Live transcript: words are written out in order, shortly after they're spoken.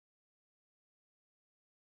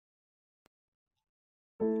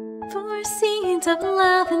4 scenes of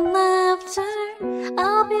love and laughter,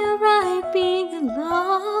 I'll be right being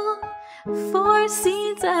alone. 4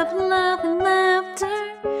 scenes of love and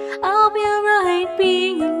laughter, I'll be right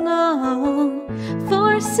being alone.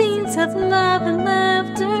 4 scenes of love and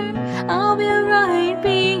laughter, I'll be right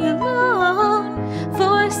being alone.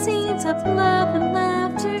 4 scenes of love and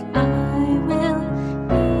laughter, I will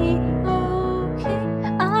be okay.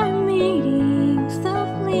 Our meetings, though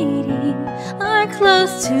fleeting, are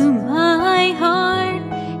close to my heart.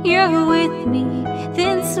 You're with me,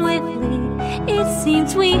 then swiftly it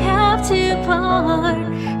seems we have to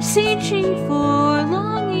part, searching for,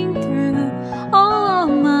 longing through all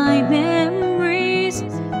my memories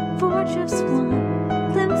for just one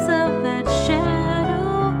glimpse of that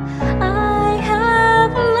shadow I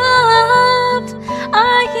have loved.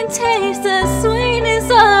 I can taste the sweetness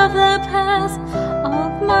of the past. All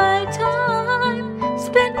of my time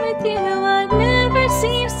spent with you, it never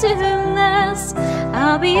seems to last.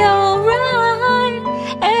 I'll be alright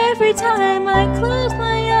every time I close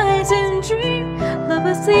my eyes and dream. Love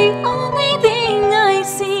is the only thing I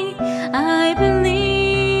see. I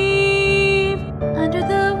believe under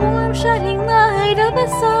the warm shining light of the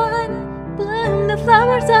sun bloom the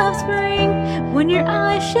flowers of spring. When your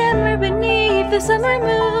eyes shimmer beneath the summer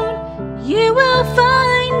moon, you will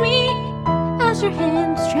find me as your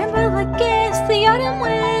hands tremble against the autumn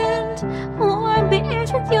wind. Warm the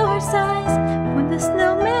earth with your sighs when the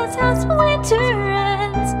snow melts as winter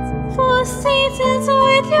ends. 4 seasons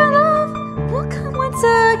with your love will come once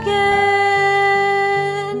again.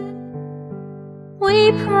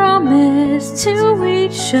 We promise to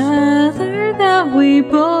each other that we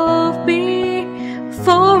both be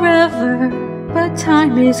forever, but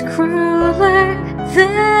time is crueler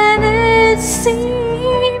than it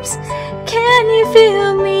seems. Can you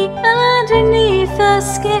feel me underneath the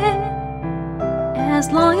skin? As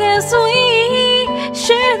long as we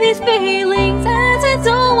share these feelings as it's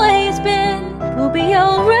always been, we'll be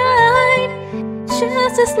alright.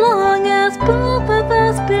 Just as long as both of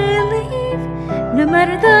us believe, no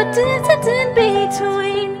matter the distance in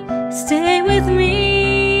between, stay with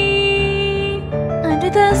me. Under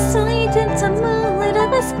the sweet and moonlight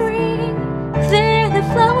of a spring, there the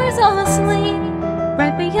flowers all sleep,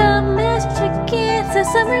 right beyond mist against the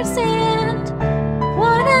summer sand.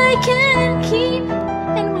 What I can keep,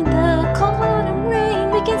 and when the cold autumn rain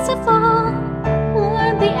begins to fall,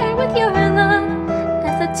 warm the air with your love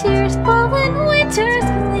as the tears fall in winter's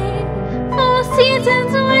gleam. 4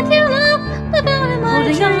 seasons with your love, live out in my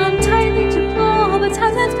dreams. Holding on tightly to all the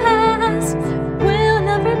time that's passed, we'll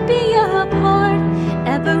never be apart.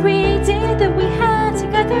 Every day that we had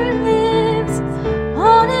together lives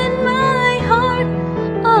on in my heart.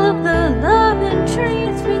 All of the love and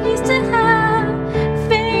dreams we used to have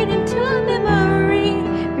fade into a memory.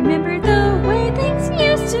 Remember the way things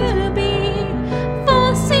used to be.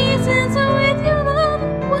 4 seasons with your love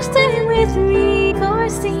will stay with me. 4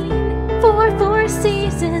 seasons,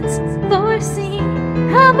 4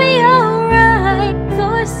 seasons, I'll be alright.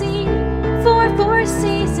 4 seasons, 4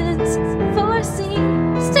 seasons,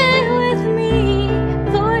 stay with me.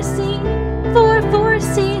 4 seasons, 4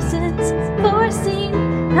 seasons, 4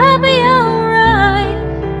 seasons, I'll be alright.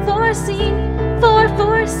 4 seasons,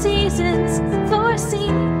 4 seasons, 4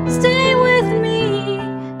 seasons, stay with me.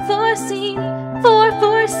 4 seasons,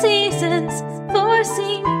 4 seasons, 4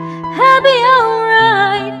 seasons, I'll be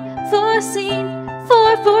alright. 4 seasons,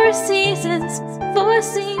 4 seasons, 4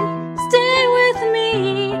 seasons, stay with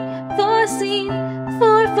me. 4 seasons,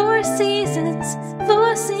 4 seasons,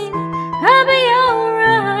 4 seasons, I'll be